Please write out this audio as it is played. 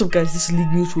So guys, this is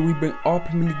League News, where we bring all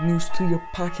Premier League news to your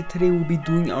pocket. Today we'll be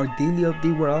doing our daily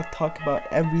update where I'll talk about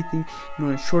everything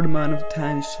in a short amount of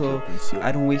time, so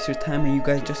I don't waste your time and you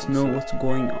guys just know what's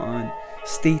going on.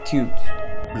 Stay tuned.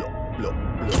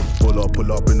 Pull up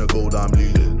in the gold, I'm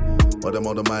leading. But them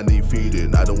other man need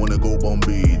feeding. I don't wanna go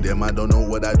Bombay. Them I don't know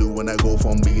what I do when I go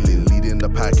from Beeling. Leading the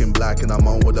pack in black and I'm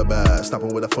on with the bat.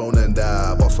 Snapping with a phone and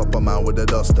die. Boss up a man with a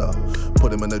duster.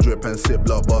 Put him in the drip and sit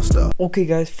blockbuster. Okay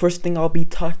guys, first thing I'll be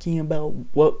talking about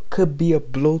what could be a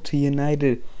blow to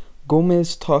United.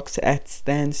 Gomez talks at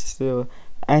standstill.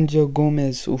 Angel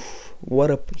Gomez, oof,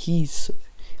 he's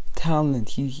talent.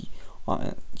 He's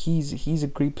a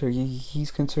great player.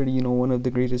 He's considered, one of the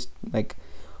greatest,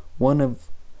 one of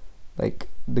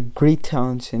the great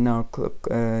talents in our club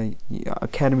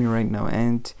academy right now.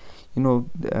 And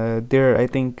they're, I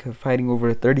think, fighting over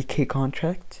a 30k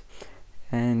contract.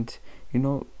 And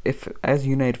if as a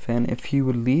United fan, if he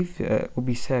would leave, it would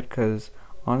be sad, because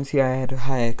honestly I had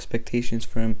high expectations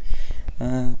for him.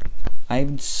 I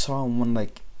even saw one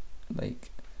like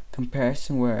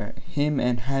comparison where him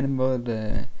and Hannibal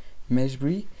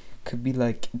Mejbri could be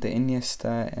like the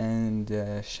Iniesta and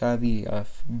Xavi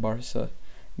of Barca.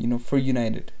 For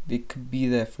United, they could be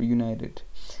there for United.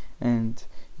 And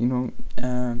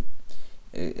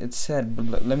it's sad,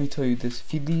 but let me tell you this: if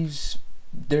he leaves,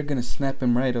 they're gonna snap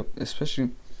him right up.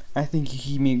 Especially, I think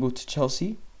he may go to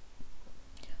Chelsea.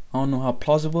 I don't know how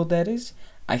plausible that is.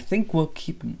 I think we'll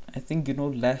keep him. I think,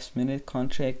 last minute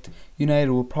contract, United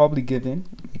will probably give in,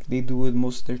 like they do with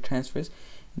most of their transfers,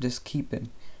 and just keep him.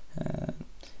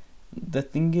 The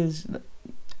thing is,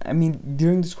 I mean,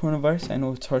 during this coronavirus, I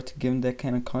know it's hard to give him that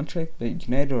kind of contract, but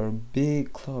United are a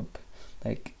big club.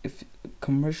 Like, if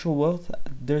commercial wealth,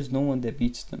 there's no one that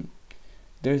beats them.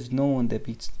 There's no one that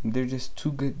beats them. They're just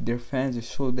too good. Their fans are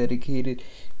so dedicated.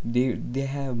 They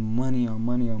have money on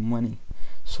money on money.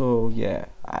 So yeah,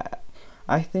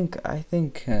 I think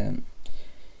it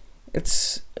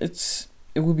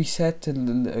would be sad to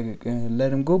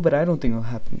let him go, but I don't think it'll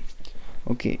happen.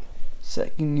 Okay,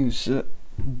 second news.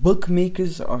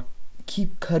 Bookmakers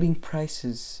keep cutting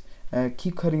prices.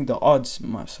 Keep cutting the odds.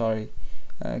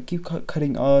 Keep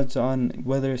cutting odds on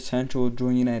whether Sancho will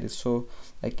join United. So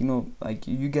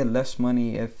you get less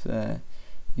money if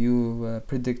you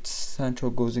predict Sancho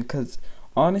goes in. Cause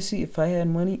honestly, if I had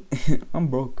money, I'm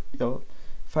broke, yo.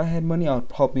 If I had money, I'd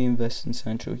probably invest in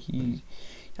Sancho.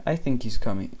 I think he's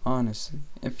coming. Honestly,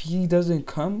 if he doesn't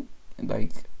come,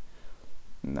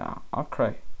 I'll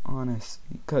cry.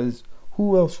 Honestly, cause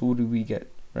who else would we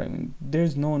get? Right? I mean,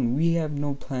 there's no one. We have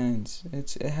no plans.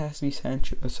 It has to be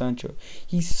Sancho.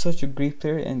 He's such a great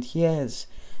player, and he has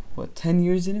 10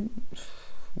 years in him.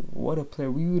 What a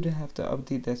player! We would have to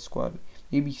update that squad,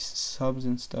 maybe subs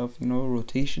and stuff,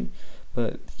 rotation.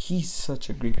 But he's such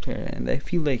a great player, and I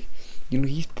feel like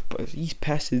he's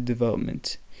past his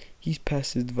development.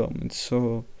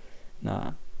 So,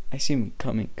 I see him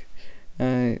coming.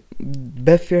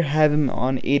 Betfair have him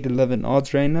on 8-11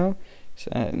 odds right now.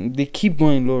 They keep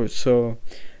going lower, so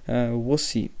we'll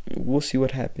see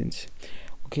what happens.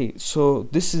 Okay, so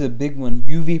this is a big one.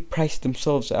 Juve priced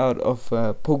themselves out of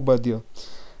Pogba deal.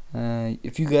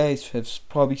 If you guys have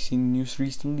probably seen news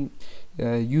recently,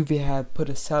 Juve have put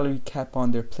a salary cap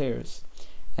on their players,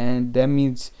 and that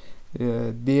means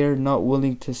they're not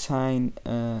willing to sign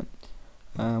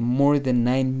more than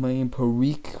 9 million per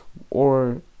week,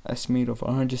 or estimate of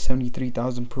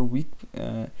 173,000 per week.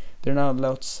 They're not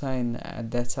allowed to sign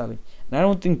at that salary, and I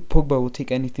don't think Pogba will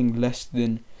take anything less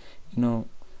than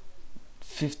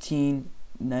 15,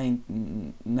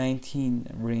 19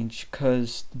 range,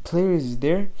 because the players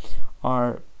there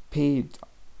are paid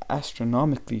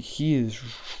astronomically.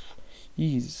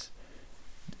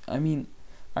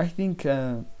 I think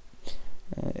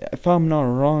if I'm not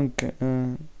wrong,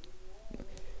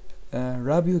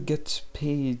 Rabiot gets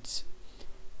paid,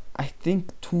 I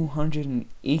think,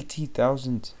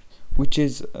 280,000, which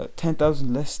is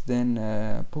 10,000 less than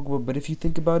Pogba. But if you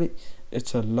think about it,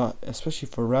 it's a lot, especially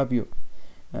for Rabiot.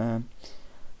 I'm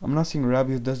not saying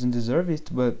Rabiot doesn't deserve it,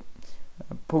 but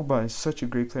Pogba is such a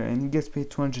great player, and he gets paid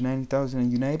 290,000 at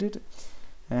United.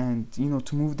 And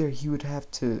to move there, he would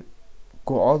have to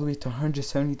go all the way to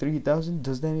 173,000.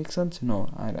 Does that make sense? No,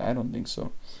 I don't think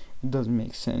so. It doesn't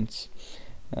make sense.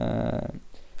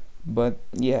 But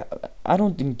yeah, I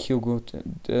don't think he'll go to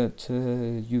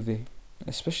Juve,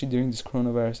 especially during this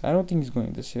coronavirus. I don't think he's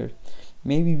going this year.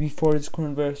 Maybe before this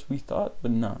coronavirus we thought,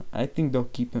 but no, I think they'll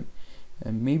keep him.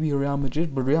 And maybe Real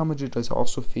Madrid, but Real Madrid is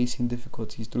also facing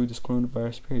difficulties through this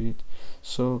coronavirus period.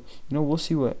 So we'll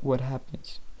see what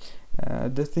happens.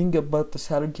 The thing about the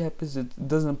salary cap is it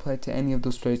doesn't apply to any of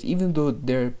those players, even though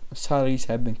their salaries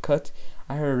have been cut.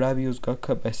 I heard Rabiot's got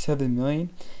cut by 7 million,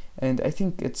 and I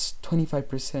think it's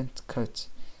 25% cut.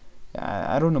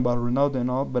 I don't know about Ronaldo and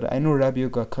all, but I know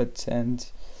Rabiot got cut, and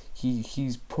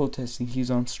he's protesting. He's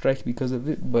on strike because of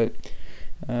it. But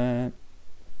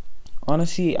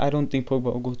honestly, I don't think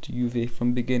Pogba will go to Juve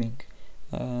from beginning.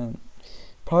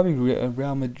 Probably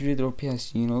Real Madrid or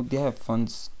PSG. You know, they have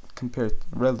funds compared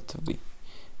relatively.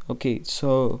 Okay,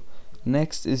 so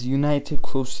next is United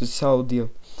close to Saul deal.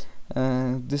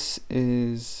 This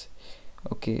is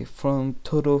okay from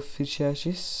Todo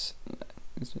Fichajes.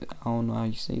 I don't know how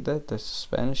you say that. That's a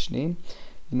Spanish name.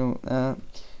 You know,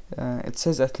 it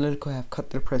says Atletico have cut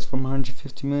their price from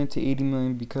 150 million to 80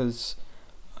 million because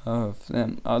of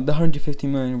them. The 150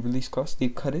 million release cost, they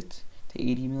cut it to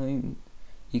 80 million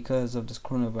because of this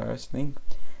coronavirus thing.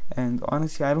 And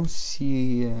honestly, I don't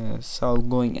see Saul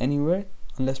going anywhere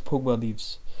unless Pogba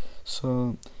leaves.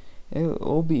 So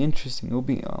it'll be interesting. It'll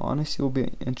be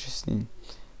interesting.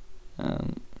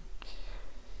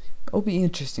 It'll be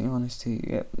interesting, honestly.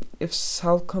 Yeah. If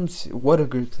Saul comes, what a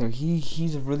great player.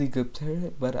 He's a really good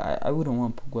player, but I wouldn't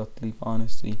want Pogba to leave,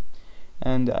 honestly.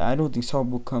 And I don't think Saul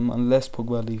will come unless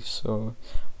Pogba leaves. So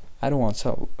I don't want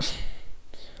Saul.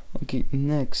 Okay,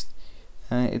 next.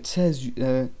 It says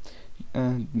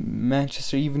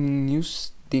Manchester Evening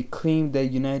News, they claim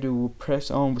that United will press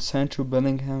on with Sancho,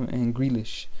 Bellingham and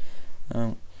Grealish.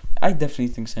 I definitely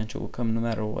think Sancho will come no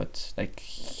matter what. Like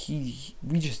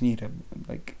we just need him,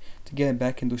 like, to get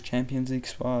back in those Champions League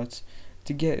spots.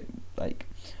 To get, like,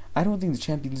 I don't think the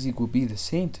Champions League will be the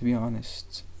same, to be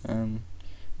honest.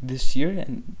 This year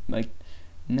and like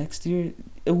next year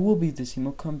it will be the same.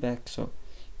 It'll come back. So,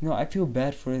 you know, I feel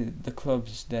bad for the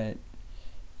clubs that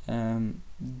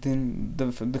then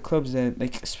the clubs that,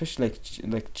 like, especially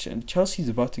like Chelsea's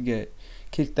about to get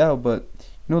kicked out, but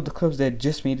you know, the clubs that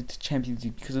just made it to Champions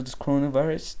League because of this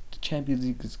coronavirus, the Champions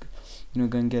League is, you know,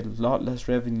 gonna get a lot less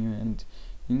revenue. And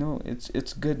you know,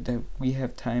 it's good that we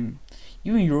have time.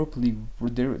 Even Europa League,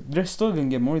 they're still gonna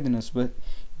get more than us, but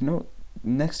you know,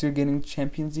 next year getting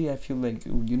Champions League, I feel like,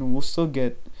 you know, we'll still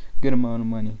get good amount of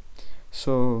money.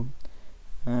 So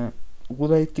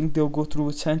will I think they'll go through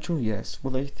with Sancho? Yes.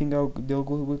 Will I think they'll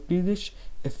go with Grealish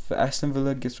if Aston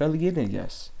Villa gets relegated?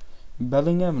 Yes.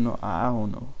 Bellingham? No, I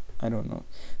don't know.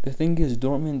 The thing is,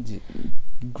 Dortmund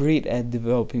great at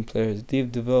developing players.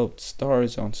 They've developed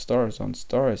stars on stars on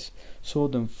stars,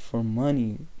 sold them for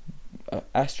money,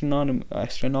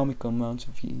 astronomical amounts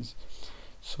of fees.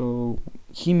 So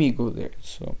he may go there.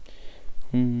 So,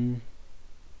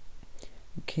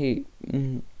 okay.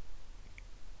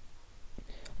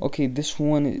 Okay, this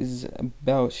one is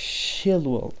about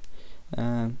Chilwell.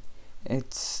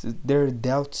 There are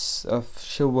doubts of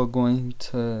Chilwell going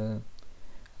to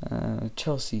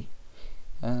Chelsea.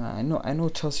 I know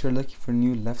Chelsea are looking for a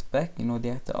new left back. You know, they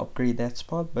have to upgrade that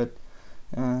spot, but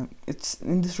it's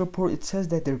in this report. It says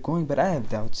that they're going, but I have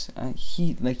doubts.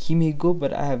 He may go,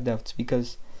 but I have doubts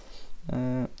because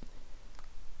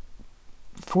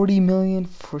 40 million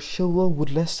for Chilwell,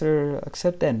 would Leicester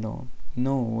accept that?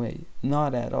 No way,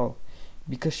 not at all.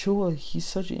 Because Chilwell,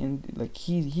 he's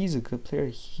he's a good player.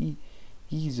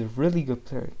 He's a really good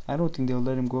player. I don't think they'll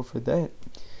let him go for that.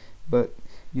 But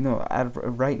you know,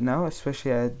 right now,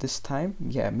 especially at this time,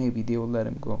 yeah, maybe they will let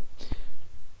him go.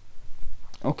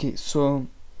 Okay, so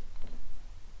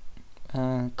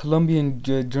Colombian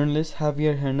journalist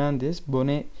Javier Hernandez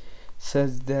Bonet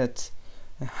says that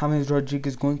James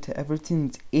Rodriguez going to Everton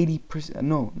is 80%.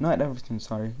 No, not Everton.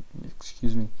 Sorry,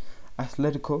 excuse me.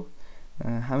 Atletico.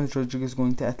 James Rodriguez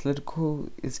going to Atletico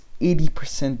is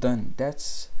 80% done.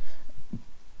 That's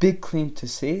big claim to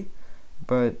say,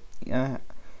 but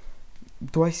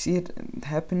do I see it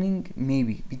happening?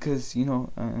 Maybe, because you know,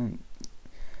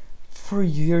 for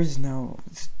years now,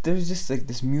 there's just like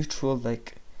this mutual,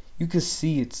 like, you can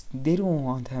see they don't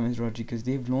want James Rodriguez.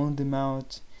 They've loaned him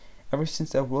out ever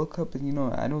since that World Cup, and you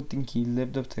know, I don't think he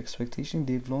lived up to expectation.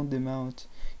 They've loaned him out.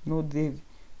 You know, they've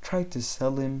tried to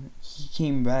sell him. He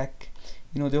came back.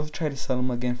 You know, they'll try to sell him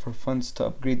again for funds to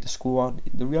upgrade the squad.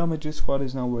 The Real Madrid squad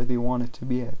is not where they want it to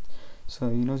be at. So,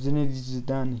 you know, Zinedine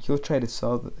Zidane, he'll try to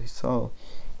sell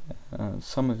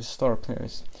some of his star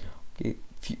players. Okay,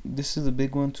 this is a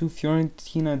big one too.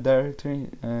 Fiorentina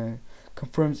director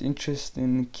confirms interest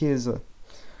in Chiesa.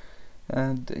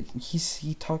 And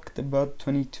he talked about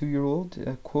 22-year-old,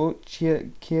 quote,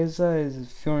 Chiesa is a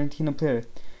Fiorentina player.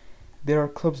 There are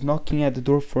clubs knocking at the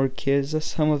door for Chiesa,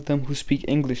 some of them who speak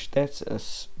English. That's a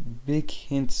big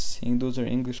hint saying those are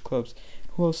English clubs.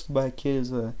 Who else to buy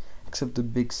Chiesa except the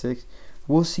big six?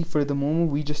 we'll see. For the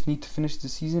moment, we just need to finish the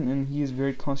season, and he is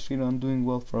very concentrated on doing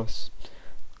well for us.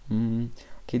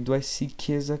 Okay, do I see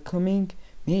Chiesa coming?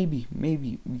 Maybe,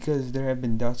 because there have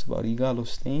been doubts about Ighalo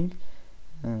staying.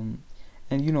 And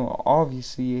you know,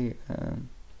 obviously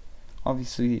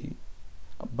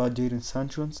about Jadon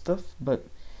Sancho and stuff, but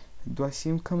do I see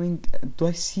him coming? Do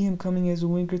I see him coming as a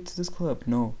winger to this club?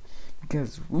 No,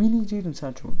 because we need Jadon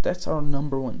Sancho. That's our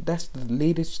number one. That's the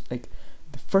latest, like,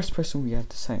 the first person we have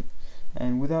to sign.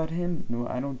 And without him, no,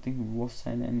 I don't think we'll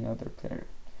sign any other player.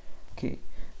 Okay,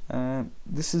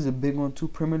 this is a big one too.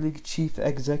 Premier League chief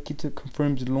executive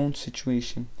confirms loan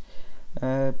situation.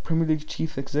 Premier League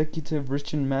chief executive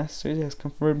Richard Masters has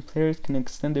confirmed players can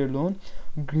extend their loan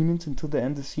agreements until the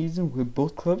end of the season, with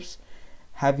both clubs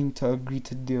having to agree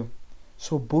to the deal.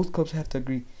 So both clubs have to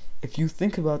agree. If you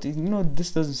think about it, you know,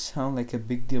 this doesn't sound like a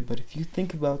big deal, but if you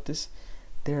think about this,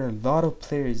 there are a lot of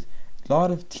players, a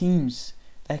lot of teams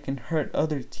that can hurt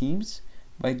other teams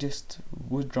by just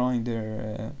withdrawing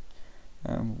their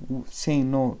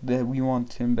saying no, that we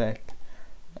want him back.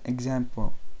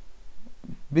 Example,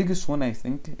 biggest one I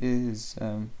think is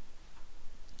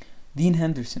Dean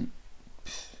Henderson.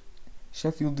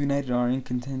 Sheffield United are in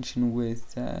contention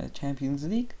with Champions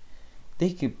League.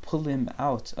 They could pull him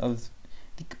out of.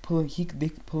 They could pull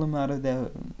him out of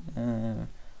that.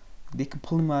 They could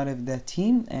pull him out of that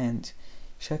team, and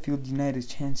Sheffield United's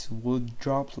chances will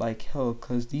drop like hell.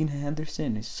 Cause Dean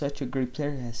Henderson is such a great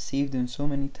player, has saved them so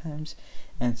many times,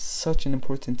 and such an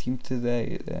important team to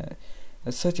the.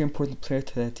 Such an important player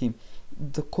to that team.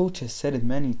 The coach has said it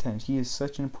many times. He is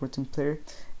such an important player.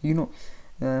 You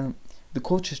know, the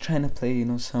coach is trying to play, you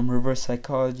know, some reverse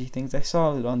psychology things. I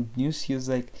saw it on the news. He was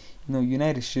like, you know,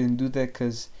 United shouldn't do that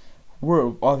because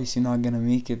we're obviously not gonna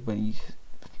make it. But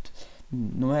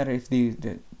no matter if they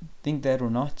think that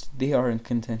or not, they are in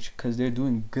contention because they're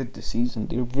doing good this season.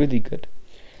 They're really good.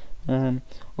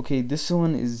 Okay, this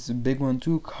one is a big one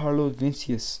too. Carlos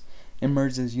Vinicius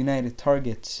emerged as United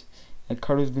targets.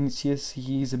 Carlos Vinicius,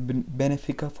 he's a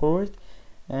Benfica forward,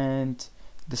 and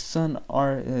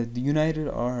the United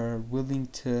are willing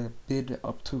to bid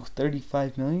up to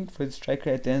 35 million for the striker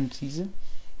at the end of the season.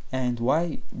 And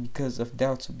why? Because of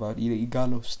doubts about either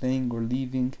Ighalo staying or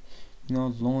leaving, you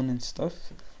know, loan and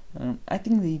stuff. I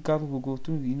think the Ighalo will go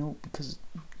through, you know, because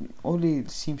Ole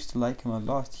seems to like him a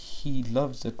lot. He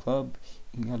loves the club,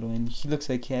 Ighalo, and he looks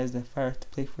like he has that fire to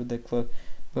play for the club.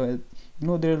 But you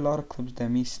know, there are a lot of clubs that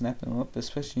may snap him up,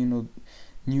 especially, you know,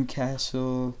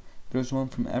 Newcastle. There's one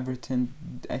from Everton.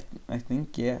 I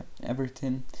think, yeah,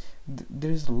 Everton.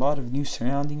 There's a lot of news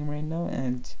surrounding him right now,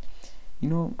 and you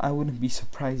know, I wouldn't be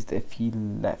surprised if he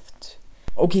left.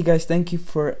 Okay, guys, thank you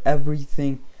for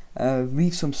everything.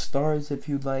 Leave some stars if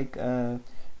you'd like.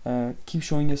 Keep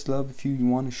showing us love if you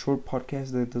want a short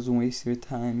podcast that doesn't waste your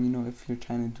time. You know, if you're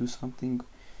trying to do something,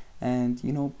 and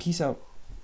you know, peace out.